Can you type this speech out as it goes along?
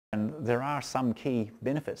And there are some key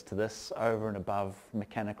benefits to this over and above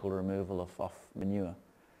mechanical removal of manure.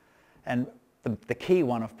 And the key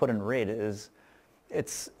one I've put in red is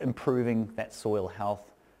it's improving that soil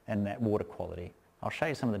health and that water quality. I'll show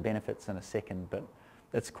you some of the benefits in a second, but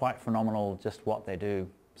it's quite phenomenal just what they do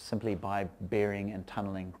simply by burying and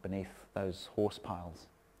tunnelling beneath those horse piles.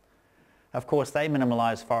 Of course, they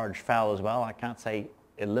minimise forage foul as well. I can't say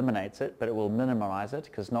eliminates it, but it will minimise it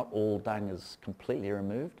because not all dung is completely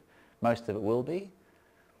removed. Most of it will be.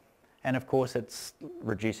 And of course, it's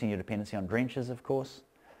reducing your dependency on drenches, of course.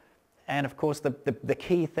 And of course, the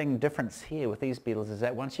key difference here with these beetles is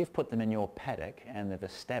that once you've put them in your paddock and they've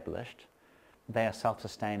established, they are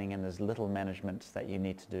self-sustaining and there's little management that you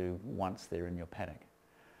need to do once they're in your paddock.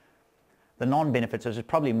 The non-benefits, which is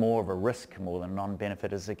probably more of a risk more than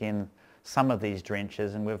non-benefit, is again some of these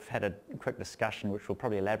drenches, and we've had a quick discussion which we'll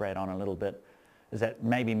probably elaborate on a little bit, is that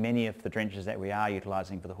maybe many of the drenches that we are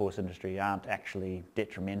utilising for the horse industry aren't actually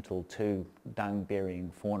detrimental to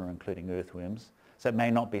dung-bearing fauna, including earthworms, so it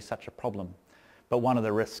may not be such a problem. But one of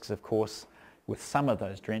the risks, of course, with some of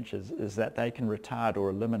those drenches is that they can retard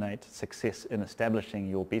or eliminate success in establishing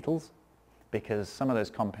your beetles, because some of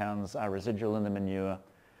those compounds are residual in the manure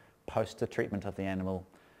post the treatment of the animal,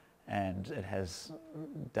 and it has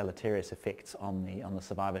deleterious effects on the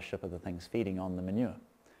survivorship of the things feeding on the manure.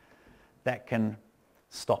 That can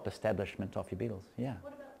stop establishment of your beetles. Yeah.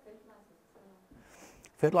 What about fertilisers?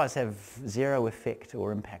 Fertilisers have zero effect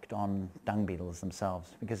or impact on dung beetles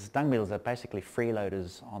themselves, because dung beetles are basically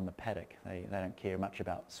freeloaders on the paddock. They don't care much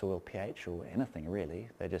about soil pH or anything really.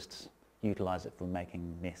 They just utilise it for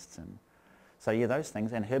making nests. And so yeah, those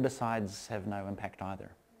things. And herbicides have no impact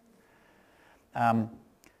either.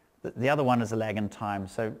 The other one is a lag in time.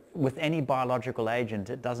 So with any biological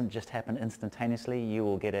agent, it doesn't just happen instantaneously. You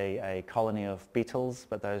will get a colony of beetles,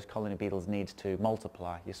 but those colony beetles need to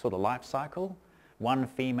multiply. Your sort of life cycle, one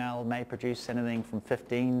female may produce anything from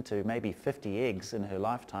 15 to maybe 50 eggs in her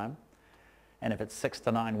lifetime. And if it's 6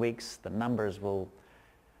 to 9 weeks, the numbers will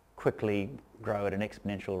quickly grow at an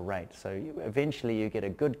exponential rate. So eventually you get a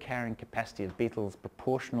good carrying capacity of beetles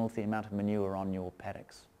proportional to the amount of manure on your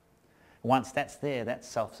paddocks. Once that's there, that's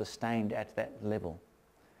self-sustained at that level.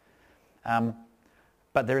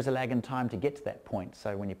 But there is a lag in time to get to that point.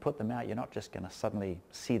 So when you put them out, you're not just going to suddenly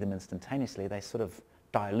see them instantaneously. They sort of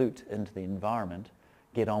dilute into the environment,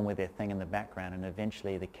 get on with their thing in the background, and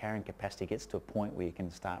eventually the carrying capacity gets to a point where you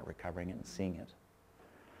can start recovering it and seeing it.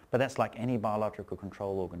 But that's like any biological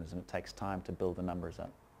control organism. It takes time to build the numbers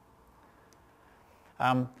up.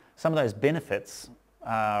 Some of those benefits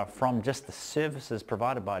from just the services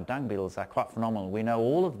provided by dung beetles are quite phenomenal. We know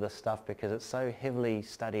all of this stuff because it's so heavily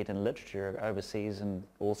studied in literature overseas and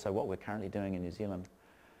also what we're currently doing in New Zealand.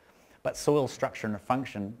 But soil structure and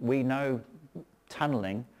function, we know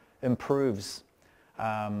tunnelling improves,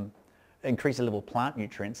 increases level of plant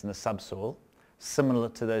nutrients in the subsoil, similar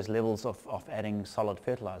to those levels of adding solid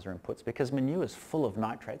fertiliser inputs, because manure is full of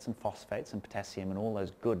nitrates and phosphates and potassium and all those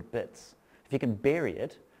good bits. If you can bury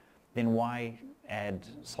it, then why add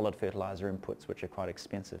solid fertiliser inputs, which are quite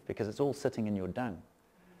expensive, because it's all sitting in your dung.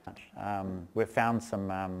 We've found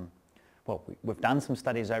some, we've done some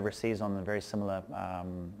studies overseas on the very similar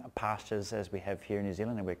pastures as we have here in New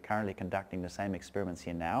Zealand, and we're currently conducting the same experiments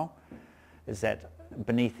here now, is that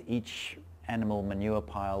beneath each animal manure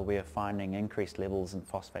pile we are finding increased levels in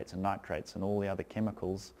phosphates and nitrates and all the other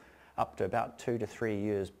chemicals up to about 2 to 3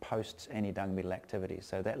 years post any dung beetle activity.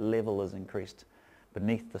 So that level is increased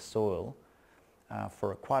beneath the soil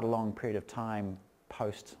for quite a long period of time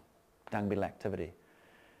post dung beetle activity.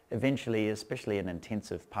 Eventually, especially in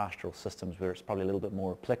intensive pastoral systems where it's probably a little bit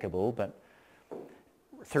more applicable, but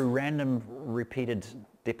through random repeated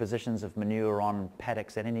depositions of manure on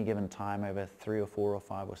paddocks at any given time over 3 or 4 or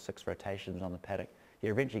 5 or 6 rotations on the paddock,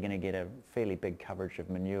 you're eventually going to get a fairly big coverage of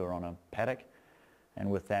manure on a paddock,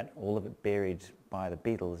 and with that, all of it buried by the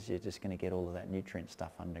beetles, you're just going to get all of that nutrient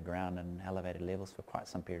stuff underground and elevated levels for quite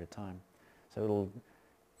some period of time. So it'll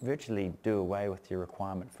virtually do away with your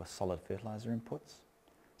requirement for solid fertiliser inputs.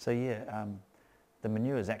 So yeah, the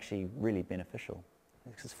manure is actually really beneficial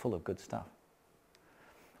because it's full of good stuff.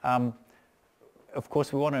 Of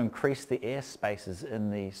course, we want to increase the air spaces in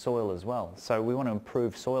the soil as well. So we want to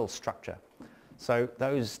improve soil structure. So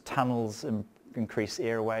those tunnels increase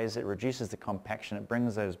airways, it reduces the compaction, it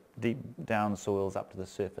brings those deep down soils up to the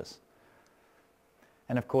surface.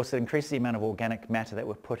 And of course, it increases the amount of organic matter that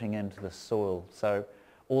we're putting into the soil. So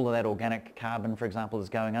all of that organic carbon, for example, is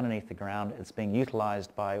going underneath the ground. It's being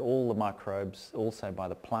utilised by all the microbes, also by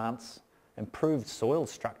the plants. Improved soil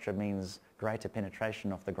structure means greater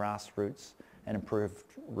penetration of the grass roots and improved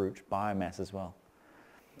root biomass as well.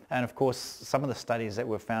 And of course, some of the studies that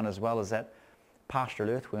we've found as well is that pastoral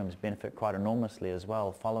earthworms benefit quite enormously as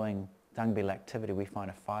well. Following dung beetle activity, we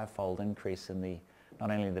find a 5-fold increase in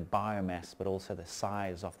not only the biomass, but also the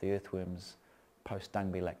size of the earthworms post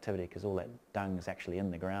dung beetle activity, because all that dung is actually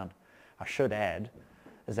in the ground. I should add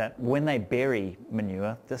is that when they bury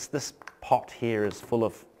manure, this pot here is full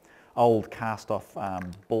of old cast-off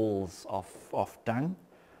balls of dung.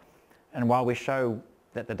 And while we show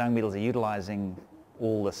that the dung beetles are utilising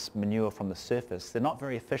all this manure from the surface, they're not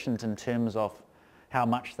very efficient in terms of how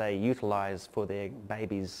much they utilise for their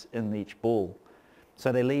babies in each ball.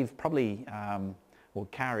 So they leave probably,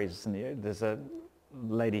 Kari's in the, there's a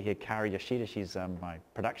lady here, Kari Yoshida, she's my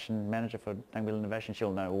production manager for Dung Beetle Innovation.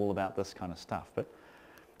 She'll know all about this kind of stuff. But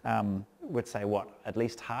would say what, at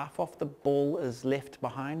least half of the ball is left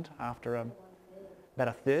behind after about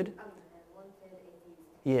a third?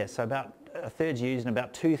 Yeah, so about a third's used and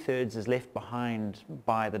about 2/3 is left behind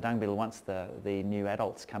by the dung beetle once the new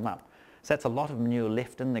adults come up. So that's a lot of manure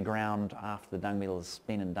left in the ground after the dung beetle's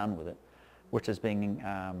been and done with it, which is being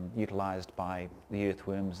utilised by the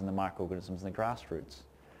earthworms and the microorganisms and the grass roots.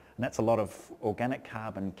 And that's a lot of organic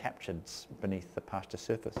carbon captured beneath the pasture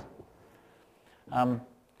surface.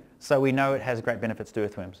 So we know it has great benefits to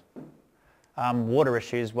earthworms. Water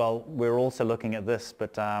issues, well, we're also looking at this,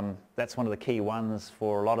 but that's one of the key ones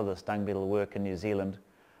for a lot of this dung beetle work in New Zealand.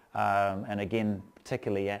 And again,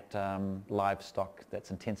 particularly at livestock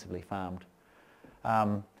that's intensively farmed.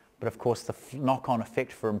 But of course, the knock-on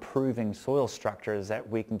effect for improving soil structure is that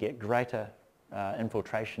we can get greater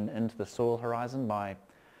infiltration into the soil horizon by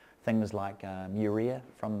things like urea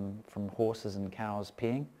from horses and cows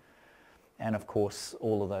peeing. And of course,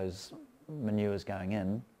 all of those manures going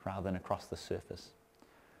in rather than across the surface.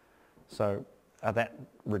 So that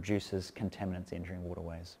reduces contaminants entering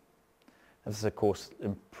waterways. This, of course,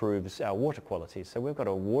 improves our water quality. So we've got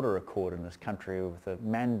a water accord in this country with a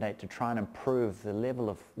mandate to try and improve the level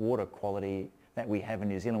of water quality that we have in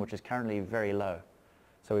New Zealand, which is currently very low.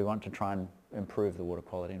 So we want to try and improve the water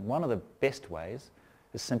quality. And one of the best ways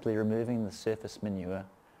is simply removing the surface manure,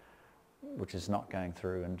 which is not going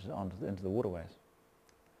through into the waterways.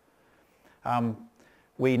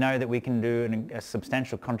 We know that we can do a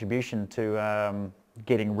substantial contribution to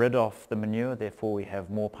getting rid of the manure, therefore we have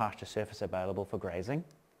more pasture surface available for grazing.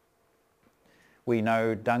 We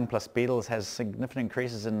know dung plus beetles has significant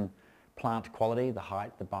increases in plant quality, the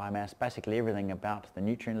height, the biomass, basically everything about the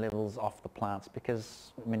nutrient levels of the plants,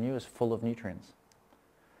 because manure is full of nutrients.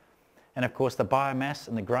 And of course the biomass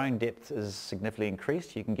and the growing depth is significantly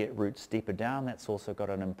increased. You can get roots deeper down. That's also got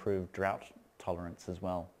an improved drought tolerance as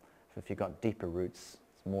well. So if you've got deeper roots,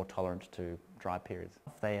 it's more tolerant to dry periods.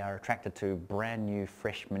 They are attracted to brand new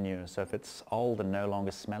fresh manure. So if it's old and no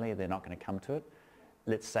longer smelly, they're not going to come to it.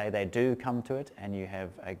 Let's say they do come to it and you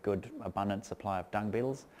have a good abundant supply of dung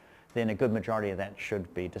beetles, then a good majority of that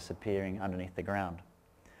should be disappearing underneath the ground.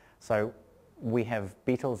 So we have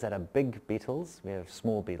beetles that are big beetles, we have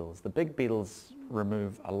small beetles. The big beetles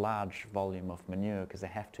remove a large volume of manure because they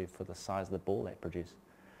have to for the size of the ball they produce.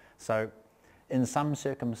 So in some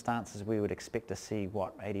circumstances we would expect to see,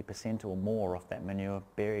 what, 80% or more of that manure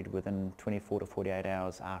buried within 24 to 48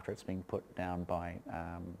 hours after it's been put down by,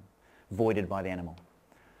 voided by the animal.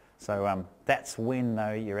 So that's when,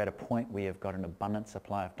 though, you're at a point where you've got an abundant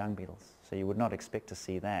supply of dung beetles. So you would not expect to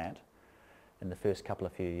see that in the first couple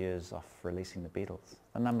of few years of releasing the beetles.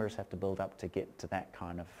 The numbers have to build up to get to that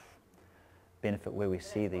kind of benefit where we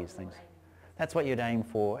see these things. That's what you'd aim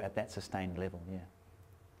for at that sustained level, yeah.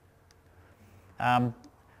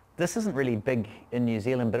 This isn't really big in New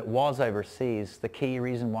Zealand, but it was overseas. The key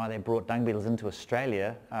reason why they brought dung beetles into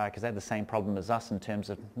Australia, because they had the same problem as us in terms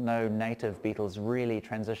of no native beetles really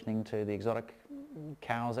transitioning to the exotic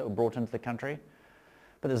cows that were brought into the country.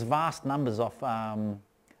 But there's vast numbers of, I'm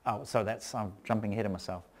jumping ahead of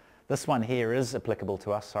myself. This one here is applicable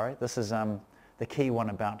to us, sorry. This is the key one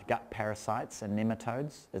about gut parasites and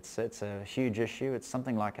nematodes. It's a huge issue. It's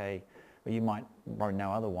something like well, you might probably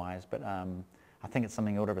know otherwise, but I think it's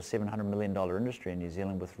something order of a $700 million industry in New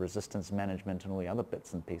Zealand with resistance management and all the other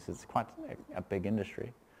bits and pieces. It's quite a big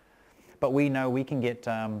industry. But we know we can get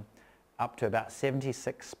up to about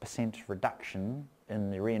 76% reduction in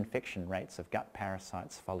the reinfection rates of gut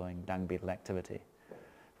parasites following dung beetle activity,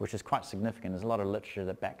 which is quite significant. There's a lot of literature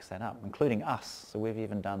that backs that up, including us. So we've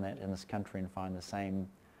even done that in this country and find the same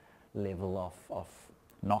level of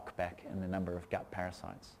knockback in the number of gut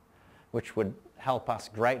parasites, which would help us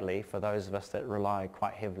greatly for those of us that rely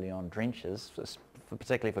quite heavily on drenches,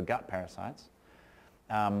 particularly for gut parasites.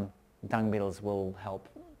 Dung beetles will help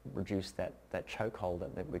reduce that chokehold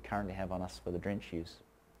that we currently have on us for the drench use.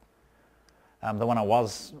 The one I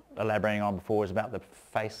was elaborating on before was about the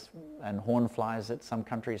face and horn flies that some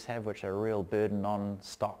countries have, which are a real burden on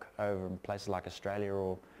stock over in places like Australia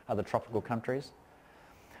or other tropical countries.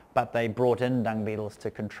 But they brought in dung beetles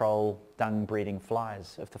to control dung breeding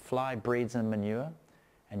flies. If the fly breeds in manure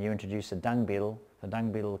and you introduce a dung beetle, the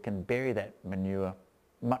dung beetle can bury that manure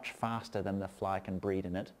much faster than the fly can breed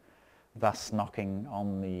in it, thus knocking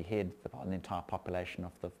on the head the entire population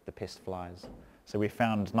of the pest flies. So we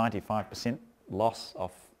found 95% loss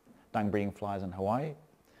of dung breeding flies in Hawaii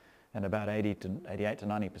and about 88 to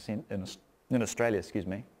 90% in Australia, excuse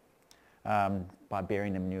me, by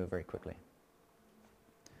burying the manure very quickly.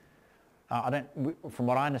 From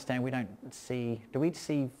what I understand, we don't see, do we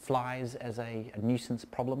see flies as a nuisance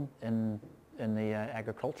problem in the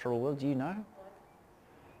agricultural world? Do you know?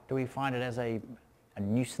 Do we find it as a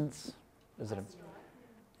nuisance? Is it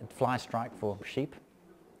a fly strike for sheep?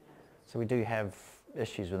 So we do have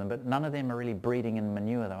issues with them, but none of them are really breeding in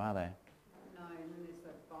manure though, are they? No, and then there's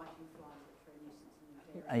the biting flies which are a nuisance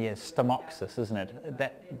in the Yeah, stomoxis, isn't it?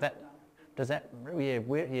 Does that,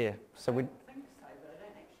 yeah, so we... I think so, but I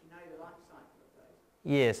don't actually know the life cycle of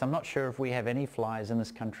those. Yes, I'm not sure if we have any flies in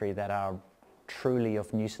this country that are truly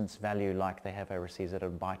of nuisance value like they have overseas, that are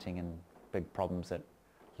biting and big problems that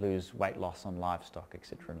lose weight loss on livestock,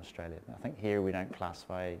 etc. in Australia. I think here we don't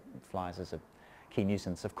classify flies as a key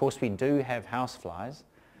nuisance. Of course we do have house flies,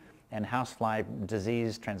 and housefly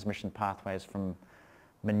disease transmission pathways from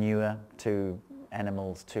manure to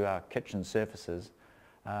animals to our kitchen surfaces.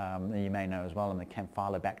 You may know as well in the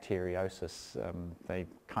campylobacteriosis, they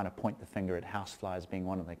kind of point the finger at houseflies being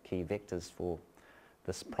one of the key vectors for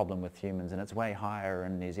this problem with humans, and it's way higher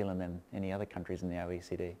in New Zealand than any other countries in the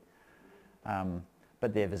OECD.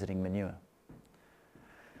 But they're visiting manure.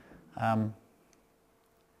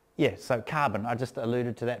 Yeah, so carbon, I just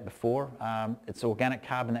alluded to that before. It's organic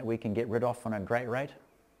carbon that we can get rid of on a great rate.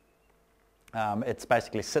 It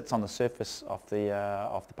basically sits on the surface of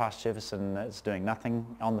the past surface and it's doing nothing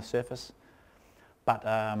on the surface. But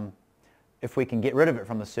if we can get rid of it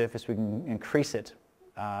from the surface, we can increase it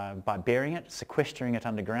by burying it, sequestering it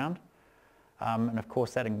underground. And of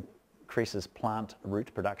course that increases plant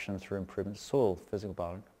root production through improvement of soil, physical,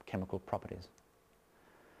 biochemical properties.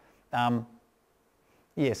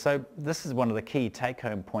 Yeah, so this is one of the key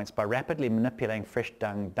take-home points. By rapidly manipulating fresh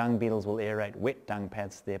dung, dung beetles will aerate wet dung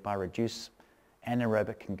pads, thereby reduce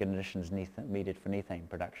anaerobic conditions needed for methane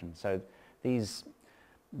production. So these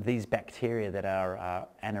bacteria that are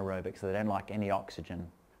anaerobic, so they don't like any oxygen,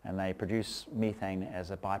 and they produce methane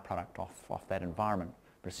as a byproduct off that environment.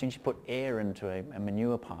 But as soon as you put air into a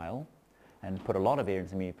manure pile, and put a lot of air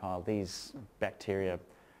into the manure pile, these bacteria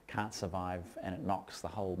can't survive and it knocks the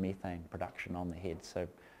whole methane production on the head. So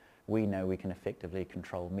we know we can effectively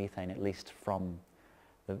control methane, at least from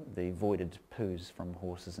the voided poos from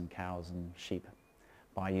horses and cows and sheep,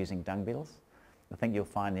 by using dung beetles. I think you'll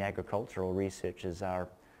find the agricultural researchers are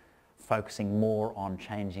focusing more on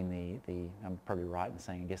changing I'm probably right in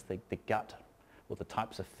saying, I guess, the gut, or the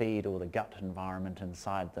types of feed or the gut environment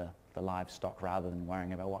inside the livestock, rather than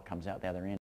worrying about what comes out the other end.